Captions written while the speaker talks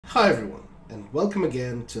Hi everyone, and welcome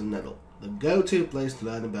again to Nettle, the go-to place to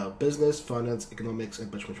learn about business, finance, economics,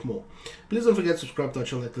 and much more. Please don't forget to subscribe to our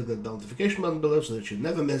channel and click the notification button below so that you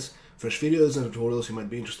never miss fresh videos and tutorials you might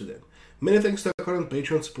be interested in. Many thanks to our current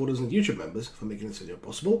Patreon supporters and YouTube members for making this video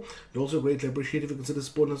possible. We'd also greatly appreciate if you consider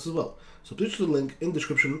supporting us as well. So please click the link in the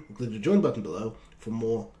description and click the join button below for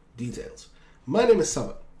more details. My name is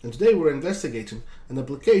Sava, and today we're investigating an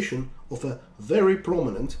application of a very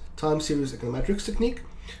prominent time series econometrics technique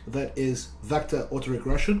that is vector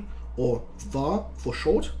autoregression, or VAR for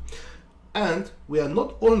short. And we are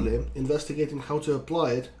not only investigating how to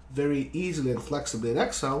apply it very easily and flexibly in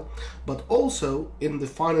Excel, but also in the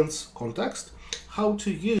finance context, how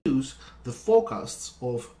to use the forecasts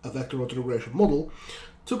of a vector autoregression model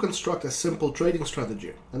to construct a simple trading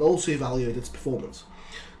strategy and also evaluate its performance.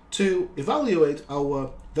 To evaluate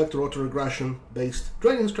our vector autoregression based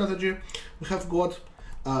trading strategy, we have got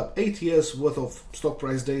 8 years worth of stock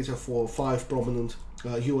price data for 5 prominent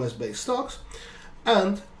US based stocks,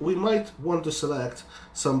 and we might want to select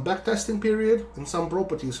some backtesting period and some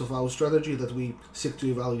properties of our strategy that we seek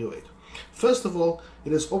to evaluate. First of all,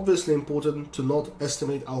 it is obviously important to not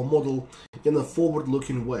estimate our model in a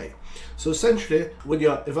forward-looking way. So essentially, when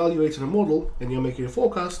you're evaluating a model and you're making a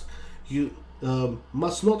forecast, you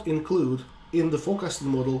must not include in the forecasting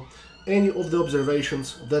model any of the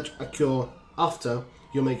observations that occur after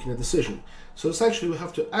you're making a decision. So essentially we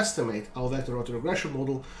have to estimate our vector autoregression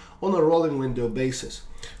model on a rolling window basis.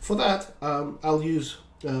 For that, I'll use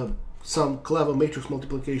some clever matrix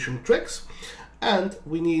multiplication tricks, and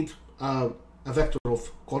we need a vector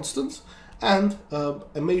of constants and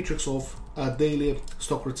a matrix of daily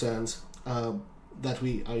stock returns that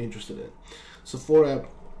we are interested in. So for a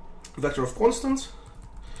vector of constants,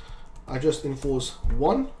 I just enforce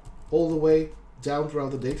 1 all the way down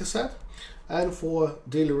throughout the data set. And for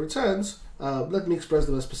daily returns, let me express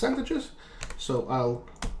them as percentages. So I'll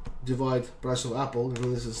divide price of Apple,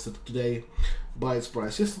 and this is today, by its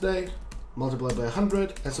price yesterday, multiply by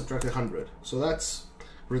 100 and subtract 100. So that's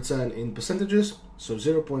return in percentages, so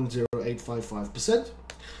 0.0855%.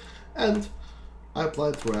 And I apply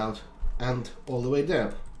it throughout and all the way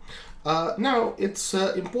down. Now it's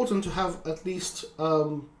important to have at least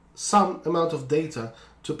some amount of data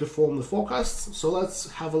to perform the forecasts. So let's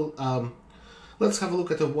have a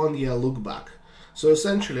look at a 1 year look back. So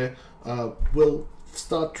essentially, we'll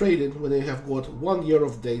start trading when we have got 1 year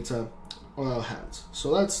of data on our hands. So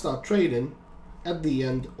let's start trading at the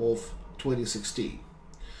end of 2016.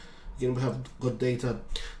 Again, we have got data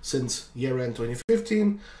since year-end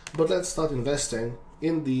 2015, but let's start investing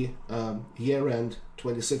in the year-end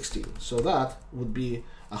 2016. So that would be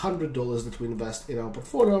 $100 that we invest in our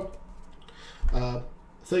portfolio,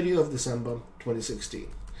 30th of December 2016.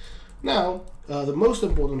 Now, the most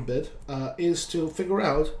important bit is to figure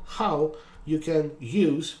out how you can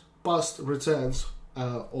use past returns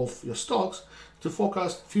of your stocks to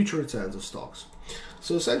forecast future returns of stocks.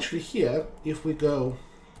 So essentially here, if we go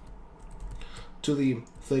to the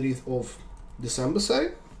 30th of December,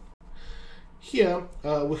 say, here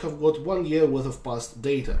we have got 1 year worth of past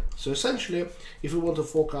data. So essentially, if we want to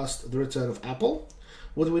forecast the return of Apple,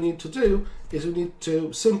 what we need to do is we need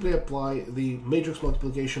to simply apply the matrix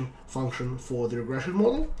multiplication function for the regression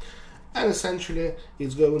model, and essentially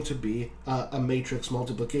it's going to be a matrix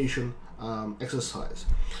multiplication exercise.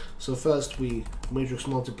 So first we matrix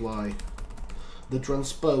multiply the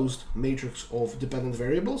transposed matrix of dependent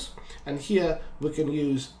variables, and here we can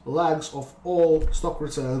use lags of all stock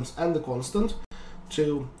returns and the constant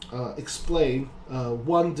to explain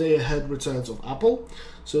 1 day ahead returns of Apple.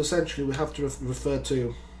 So essentially we have to refer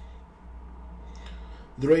to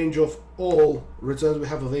the range of all returns we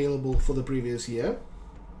have available for the previous year.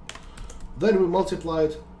 Then we multiply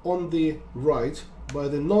it on the right by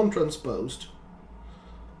the non-transposed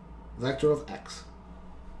vector of X.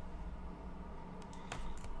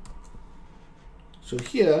 So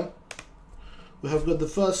here we have got the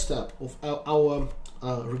first step of our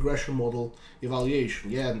regression model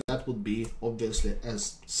evaluation. Yeah, and that would be obviously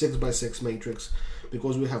as 6 by 6 matrix,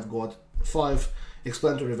 because we have got 5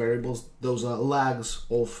 explanatory variables. Those are lags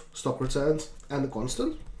of stock returns and the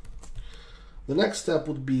constant. The next step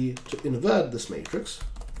would be to invert this matrix.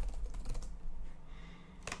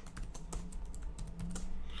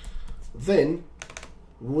 Then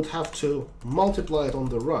we would have to multiply it on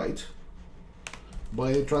the right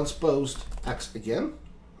by a transposed X again.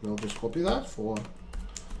 I'll just copy that for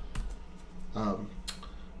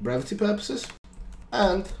brevity purposes,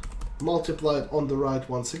 and multiply it on the right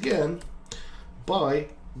once again by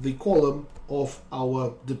the column of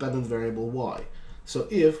our dependent variable Y. So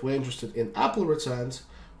if we're interested in Apple returns,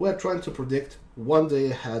 we're trying to predict 1 day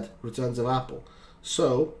ahead returns of Apple.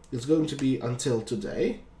 So it's going to be until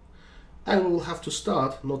today, and we will have to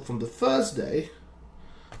start not from the first day,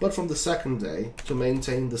 but from the second day to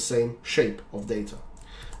maintain the same shape of data.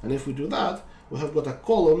 And if we do that, we have got a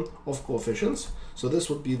column of coefficients. So this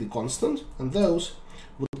would be the constant, and those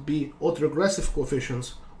would be autoregressive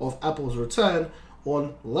coefficients of Apple's return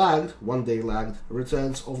on lagged, 1 day lagged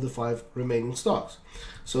returns of the 5 remaining stocks.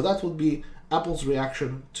 So that would be Apple's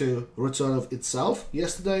reaction to return of itself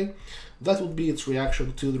yesterday. That would be its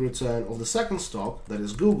reaction to the return of the second stock, that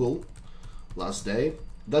is Google, last day.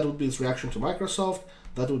 That would be its reaction to Microsoft.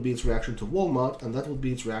 That would be its reaction to Walmart, and that would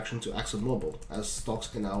be its reaction to ExxonMobil, as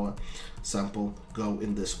stocks in our sample go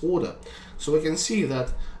in this order. So we can see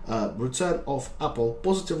that return of Apple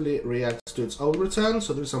positively reacts to its own return,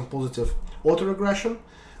 so there's some positive autoregression,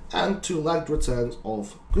 and to lagged returns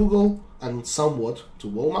of Google and somewhat to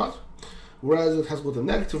Walmart, whereas it has got a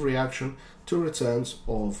negative reaction to returns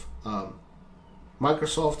of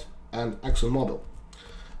Microsoft and ExxonMobil.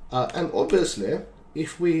 And obviously,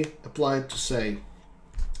 if we apply it to, say,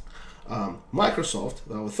 Microsoft,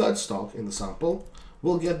 our third stock in the sample,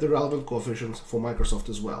 we'll get the relevant coefficients for Microsoft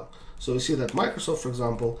as well. So you see that Microsoft, for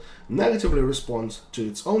example, negatively responds to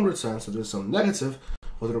its own returns, so there's some negative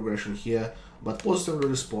autoregression here, but positively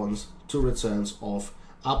responds to returns of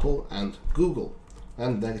Apple and Google,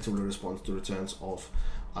 and negatively responds to returns of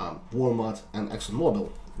Walmart and ExxonMobil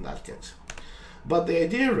in that case. But the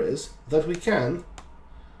idea is that we can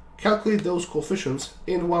calculate those coefficients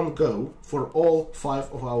in one go for all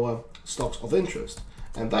 5 of our stocks of interest,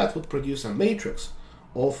 and that would produce a matrix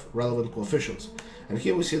of relevant coefficients. And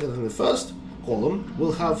here we see that in the first column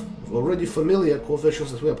we'll have already familiar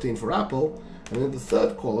coefficients that we obtained for Apple, and in the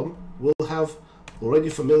third column we'll have already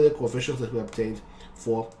familiar coefficients that we obtained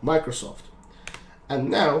for Microsoft. And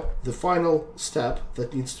now the final step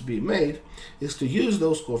that needs to be made is to use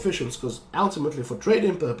those coefficients, because ultimately for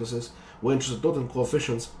trading purposes we're interested not in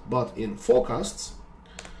coefficients but in forecasts.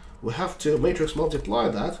 We have to matrix multiply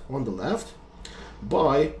that on the left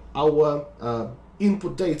by our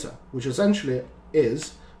input data, which essentially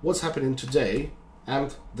is what's happening today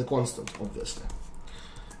and the constant, obviously.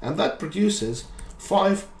 And that produces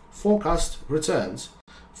 5 forecast returns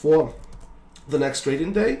for the next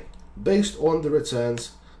trading day based on the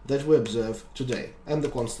returns that we observe today and the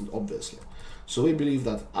constant, obviously. So we believe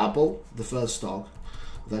that Apple, the first stock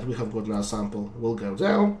that we have got in our sample, will go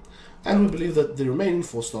down, and we believe that the remaining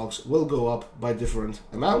 4 stocks will go up by different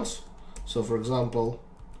amounts. So for example,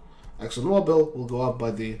 ExxonMobil will go up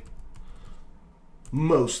by the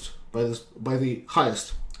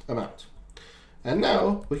highest amount. And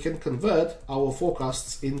now we can convert our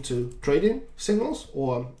forecasts into trading signals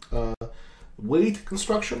or weight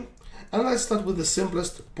construction. And let's start with the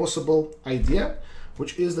simplest possible idea,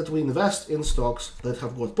 which is that we invest in stocks that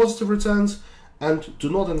have got positive returns and do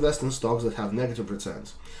not invest in stocks that have negative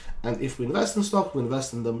returns. And if we invest in stocks, we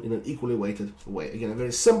invest in them in an equally weighted way. Again, a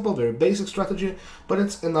very simple, very basic strategy, but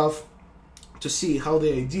it's enough to see how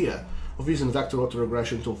the idea of using vector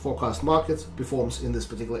autoregression to forecast markets performs in this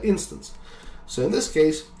particular instance. So in this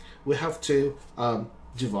case, we have to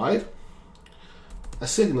divide a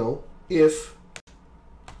signal if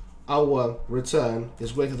our return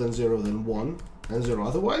is greater than 0 than 1 and 0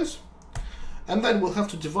 otherwise, and then we'll have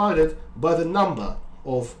to divide it by the number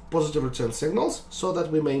of positive return signals so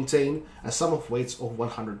that we maintain a sum of weights of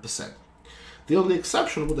 100%. The only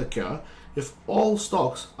exception would occur if all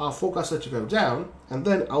stocks are forecasted to go down, and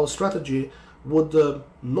then our strategy would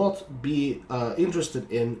not be interested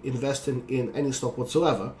in investing in any stock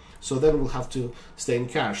whatsoever, so then we'll have to stay in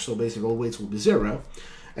cash, so basically all weights will be 0,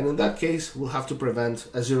 and in that case we'll have to prevent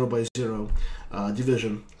a 0 by 0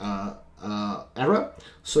 division error.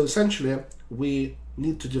 So essentially we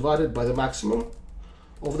need to divide it by the maximum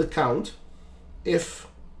of the count if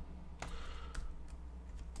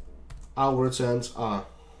our returns are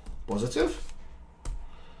positive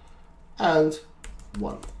and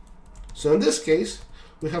 1. So in this case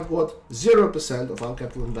we have got 0% of our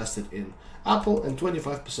capital invested in Apple and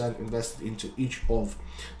 25% invested into each of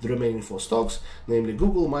the remaining 4 stocks, namely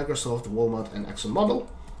Google, Microsoft, Walmart and ExxonMobil.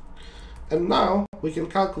 And now we can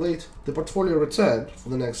calculate the portfolio return for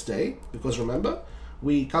the next day, because remember,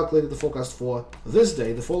 we calculated the forecast for this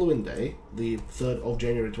day, the following day, the 3rd of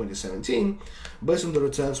January 2017, based on the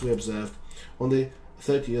returns we observed on the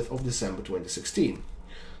 30th of December 2016.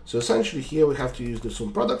 So essentially here we have to use the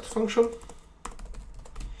sum product function,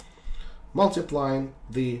 multiplying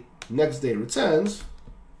the next day returns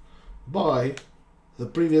by the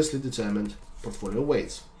previously determined portfolio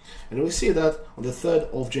weights. And we see that on the 3rd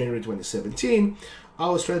of January 2017,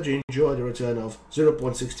 our strategy enjoyed a return of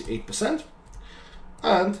 0.68%,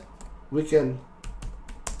 and we can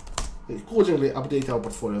accordingly update our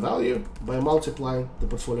portfolio value by multiplying the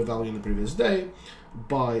portfolio value in the previous day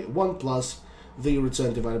by 1 plus the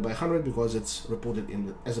return divided by 100, because it's reported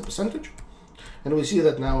as a percentage. And we see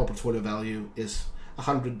that now our portfolio value is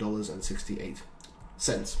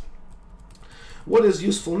 $100.68. What is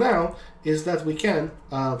useful now is that we can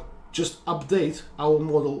just update our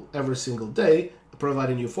model every single day, provide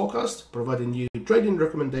a new forecast, provide a new trading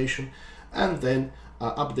recommendation, and then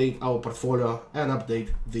update our portfolio and update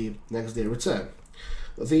the next day return.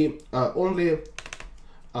 The only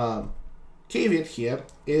caveat here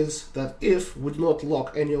is that if we do not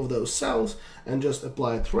lock any of those cells and just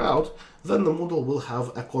apply it throughout, then the model will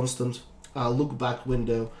have a constant look back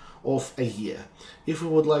window of a year. If we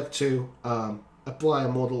would like to apply a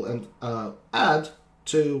model and add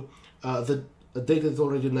to the data that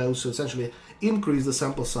already knows, so essentially increase the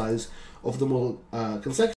sample size of the model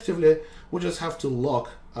consecutively, we just have to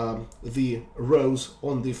lock the rows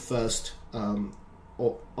on the first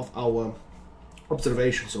of our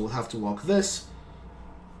observation. So we'll have to lock this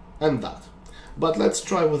and that. But let's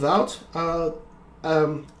try without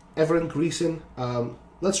ever increasing.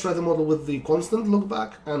 Let's try the model with the constant look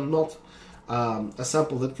back and not a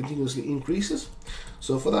sample that continuously increases.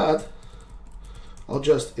 So for that, I'll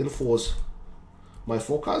just enforce my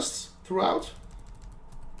forecasts throughout,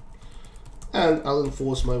 and I'll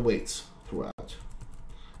enforce my weights throughout.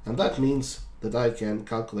 And that means that I can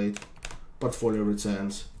calculate portfolio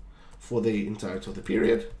returns for the entirety of the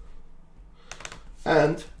period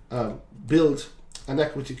and build an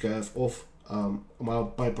equity curve of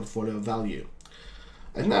my portfolio value.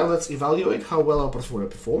 And now let's evaluate how well our portfolio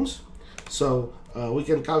performs. So we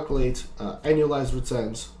can calculate annualized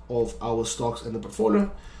returns of our stocks in the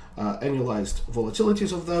portfolio, annualized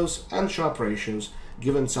volatilities of those, and Sharpe ratios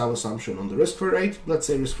given some assumption on the risk-free rate. Let's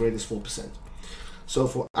say risk-free rate is 4%. So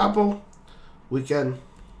for Apple, we can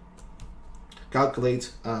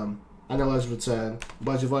calculate annualized return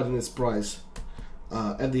by dividing its price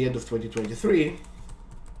at the end of 2023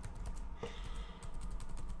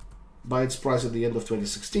 by its price at the end of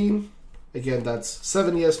 2016. Again, that's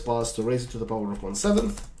 7 years past, to raise it to the power of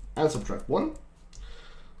 1/7 and subtract 1.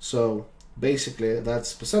 So basically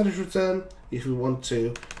that's percentage return. If we want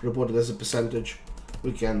to report it as a percentage,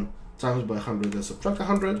 we can times it by 100 and subtract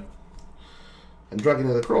 100. And dragging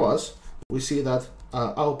it across, we see that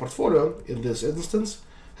our portfolio in this instance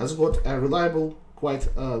has got a reliable, quite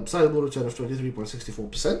sizable return of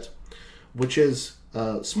 23.64%, which is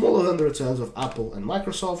smaller than the returns of Apple and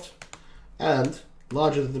Microsoft, and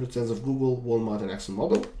larger than the returns of Google, Walmart, and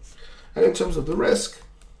ExxonMobil. And in terms of the risk,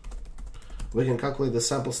 we can calculate the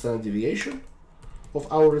sample standard deviation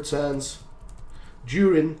of our returns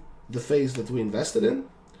during the phase that we invested in.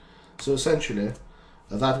 So essentially,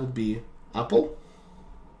 that would be Apple.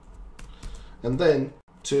 And then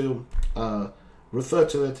to refer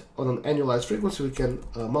to it on an annualized frequency, we can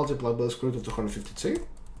multiply by the square root of 252.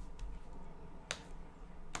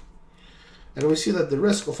 And we see that the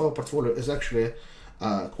risk of our portfolio is actually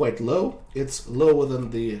quite low. It's lower than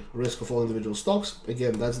the risk of all individual stocks.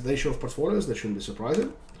 Again, that's the ratio of portfolios. That shouldn't be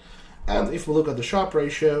surprising. And if we look at the Sharpe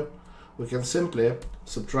ratio, we can simply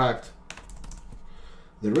subtract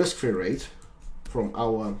the risk-free rate from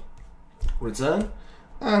our return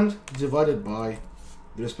and divide it by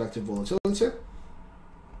the respective volatility.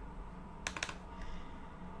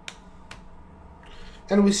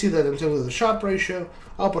 And we see that in terms of the Sharpe ratio,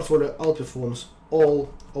 our portfolio outperforms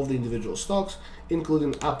all of the individual stocks,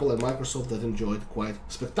 including Apple and Microsoft, that enjoyed quite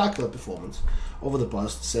spectacular performance over the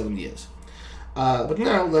past 7 years. But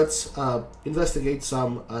now let's investigate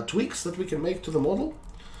some tweaks that we can make to the model.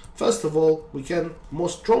 First of all, we can more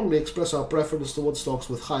strongly express our preference towards stocks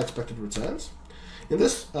with high expected returns. In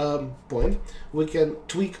this point, we can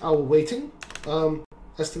tweak our weighting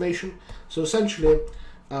estimation. So essentially,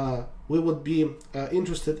 we would be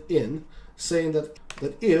interested in saying that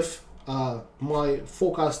if my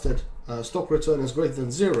forecasted stock return is greater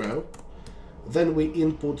than 0, then we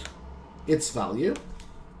input its value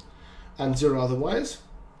and 0 otherwise,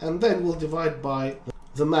 and then we'll divide by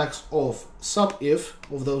the max of sub if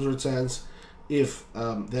of those returns if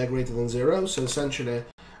they're greater than 0. So essentially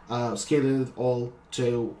scaling it all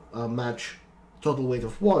to match total weight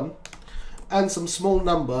of 1, and some small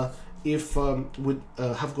number if we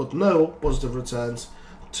have got no positive returns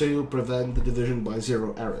to prevent the division by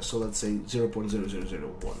 0 error. So let's say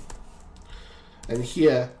 0.0001. And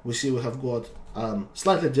here we see we have got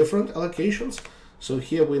slightly different allocations. So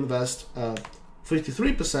here we invest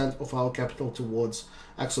 53% of our capital towards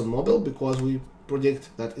ExxonMobil because we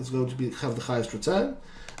predict that it's going to have the highest return,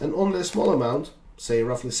 and only a small amount, say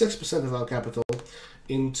roughly 6% of our capital,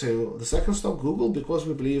 into the second stock, Google, because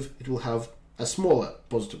we believe it will have a smaller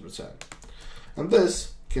positive return. And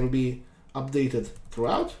this can be updated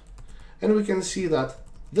throughout, and we can see that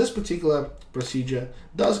this particular procedure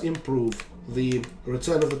does improve the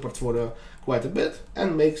return of the portfolio quite a bit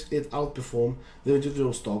and makes it outperform the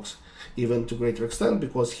individual stocks even to a greater extent,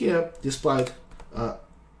 because here, despite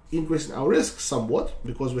increasing our risk somewhat,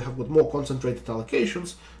 because we have got more concentrated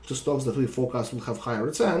allocations to stocks that we forecast will have higher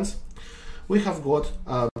returns, we have got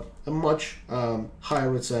a much higher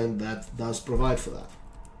return that does provide for that.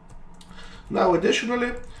 Now,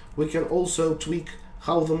 additionally, we can also tweak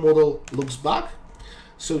how the model looks back.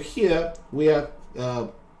 So here we are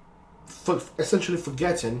essentially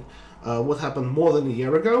forgetting what happened more than a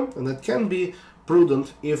year ago, and that can be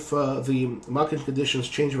prudent if the market conditions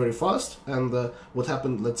change very fast, and what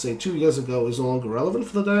happened, let's say, 2 years ago is no longer relevant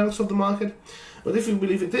for the dynamics of the market. But if we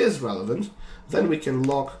believe it is relevant, then we can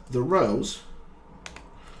lock the rows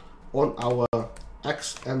on our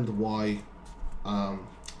X and Y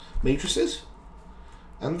matrices,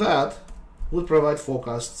 and that would provide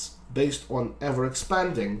forecasts based on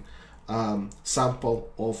ever-expanding sample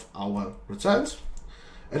of our returns.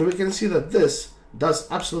 And we can see that this does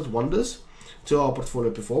absolute wonders to our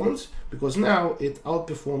portfolio performance, because now it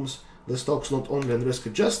outperforms the stocks not only on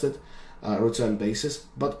risk-adjusted return basis,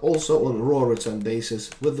 but also on raw return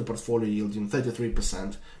basis, with the portfolio yielding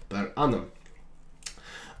 33% per annum.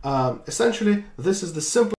 Essentially, this is the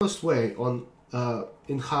simplest way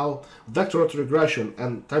in how vector autoregression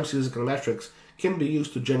and time series econometrics can be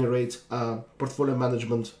used to generate portfolio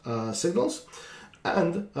management signals.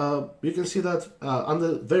 And you can see that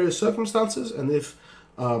under various circumstances, and if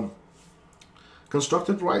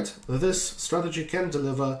constructed right, this strategy can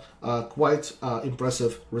deliver quite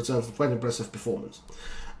impressive returns and quite impressive performance.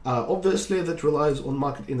 Obviously, that relies on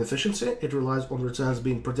market inefficiency. It relies on returns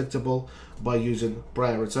being predictable by using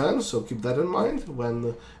prior returns, so keep that in mind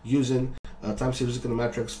when using time series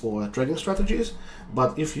econometrics for trading strategies.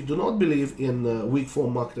 But if you do not believe in weak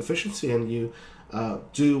form market efficiency, and you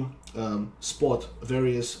do spot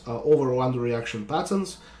various over or under reaction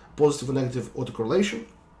patterns, positive and negative autocorrelation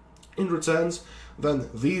in returns, then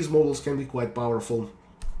these models can be quite powerful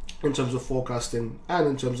in terms of forecasting and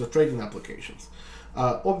in terms of trading applications.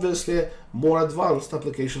 Obviously, more advanced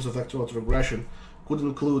applications of vector autoregression could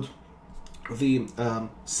include the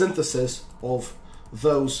synthesis of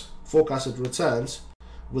those forecasted returns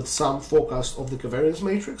with some forecast of the covariance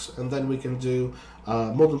matrix, and then we can do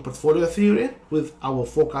modern portfolio theory with our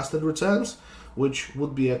forecasted returns, which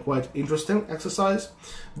would be a quite interesting exercise.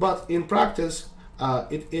 But in practice,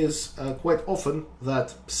 it is quite often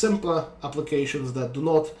that simpler applications that do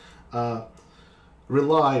not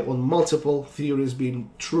rely on multiple theories being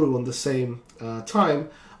true on the same time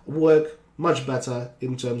work much better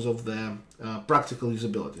in terms of their practical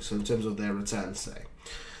usability, so in terms of their returns, say.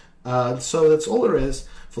 So that's all there is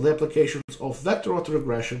for the applications of vector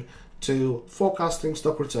autoregression to forecasting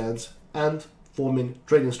stock returns and forming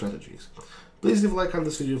trading strategies. Please leave a like on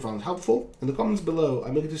this video if you found it helpful. In the comments below,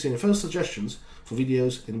 I'm eager to see any further suggestions for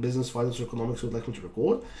videos in business, finance, or economics you would like me to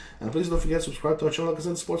record. And please don't forget to subscribe to our channel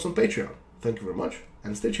and support us on Patreon. Thank you very much,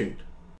 and stay tuned.